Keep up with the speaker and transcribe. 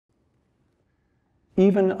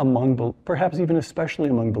even among, perhaps even especially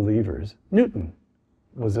among believers, Newton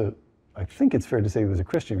was I think it's fair to say he was a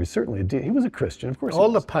Christian. He was certainly he was a Christian, of course.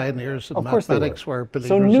 All the pioneers in mathematics were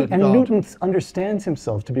believers in God. And Newton understands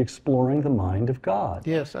himself to be exploring the mind of God.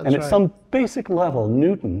 Yes, that's right. And at some basic level,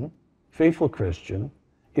 Newton, faithful Christian,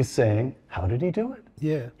 is saying, how did he do it?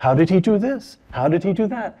 Yeah. How did he do this? How did he do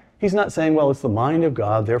that? He's not saying, well, it's the mind of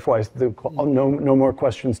God, therefore no more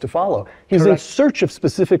questions to follow. He's in search of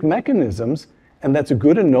specific mechanisms, and that's a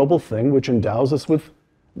good and noble thing, which endows us with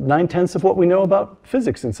 9/10 of what we know about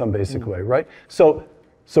physics in some basic way, right? So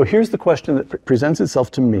here's the question that presents itself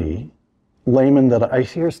to me, layman that I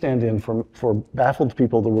hear stand in for baffled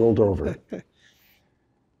people the world over.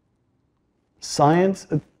 Science,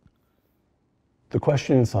 the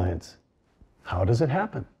question in science, how does it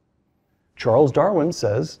happen? Charles Darwin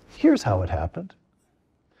says, here's how it happened.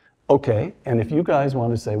 Okay, and if you guys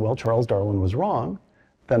want to say, well, Charles Darwin was wrong,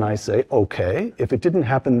 then I say, okay, if it didn't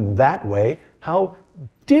happen that way, how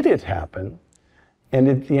did it happen?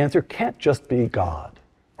 And the answer can't just be God,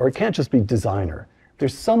 or it can't just be designer.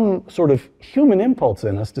 There's some sort of human impulse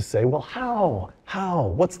in us to say, well,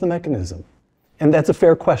 how? What's the mechanism? And that's a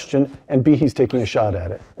fair question, and B, he's taking a shot at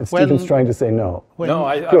it. And Stephen's trying to say no. No,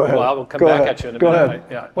 I'll come back at you in a minute.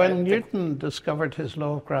 Go ahead. When Newton discovered his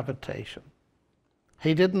law of gravitation,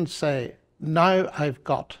 he didn't say, now I've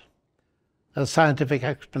got a scientific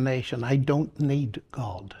explanation, I don't need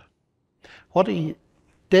God. What he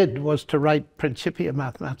did was to write Principia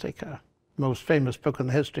Mathematica, most famous book in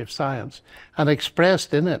the history of science, and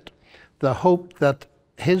expressed in it the hope that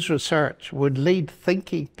his research would lead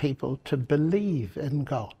thinking people to believe in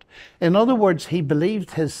God. In other words, he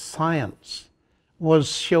believed his science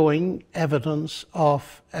was showing evidence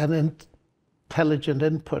of an intelligent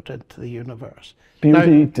input into the universe.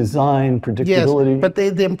 Beauty, design, predictability. Yes, but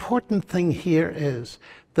the important thing here is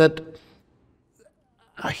that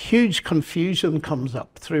a huge confusion comes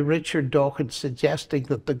up through Richard Dawkins suggesting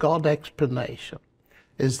that the God explanation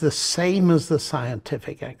is the same as the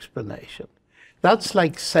scientific explanation. That's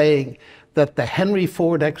like saying that the Henry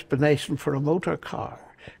Ford explanation for a motor car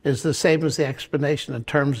is the same as the explanation in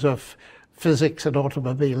terms of physics and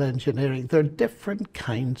automobile engineering. They're different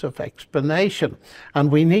kinds of explanation,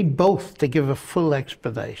 and we need both to give a full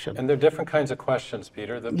explanation. And they're different kinds of questions,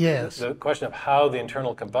 Peter. Yes. The question of how the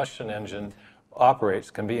internal combustion engine operates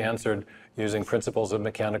can be answered using principles of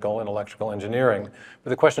mechanical and electrical engineering. But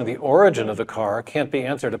the question of the origin of the car can't be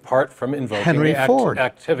answered apart from invoking the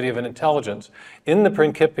activity of an intelligence. In the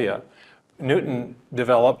Principia, Newton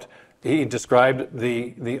he described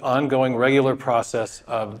the ongoing regular process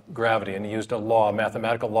of gravity, and he used a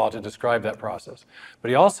mathematical law to describe that process. But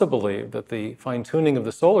he also believed that the fine-tuning of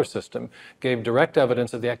the solar system gave direct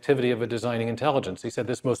evidence of the activity of a designing intelligence. He said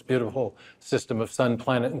this most beautiful system of sun,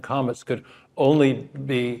 planet, and comets could only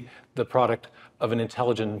be the product of an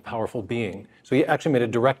intelligent and powerful being. So he actually made a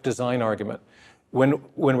direct design argument. When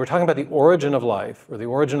we're talking about the origin of life, or the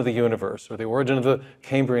origin of the universe, or the origin of the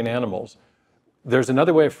Cambrian animals, there's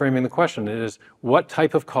another way of framing the question. It is, what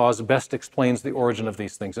type of cause best explains the origin of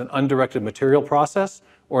these things? An undirected material process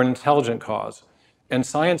or an intelligent cause? And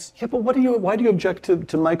science... Yeah, but why do you object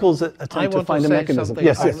to Michael's attempt to find a mechanism?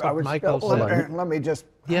 Yes. Let me just...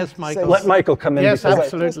 Yes, Michael. Let Michael come in. Yes,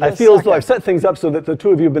 absolutely. I feel as though I've set things up so that the two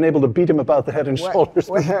of you have been able to beat him about the head and shoulders.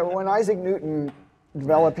 When Isaac Newton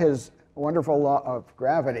developed his wonderful law of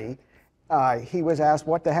gravity, he was asked,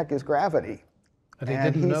 what the heck is gravity?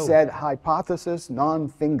 And he said, hypothesis non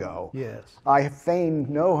fingo. Yes. I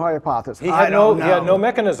feigned no hypothesis. He had no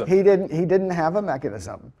mechanism. He didn't have a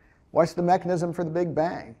mechanism. What's the mechanism for the Big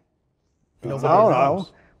Bang? Nobody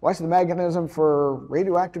knows. What's the mechanism for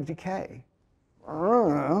radioactive decay? I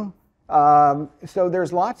don't know. So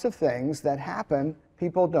there's lots of things that happen.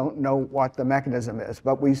 People don't know what the mechanism is,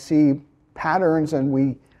 but we see patterns and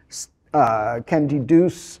we can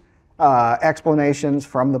deduce explanations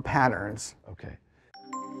from the patterns. Okay.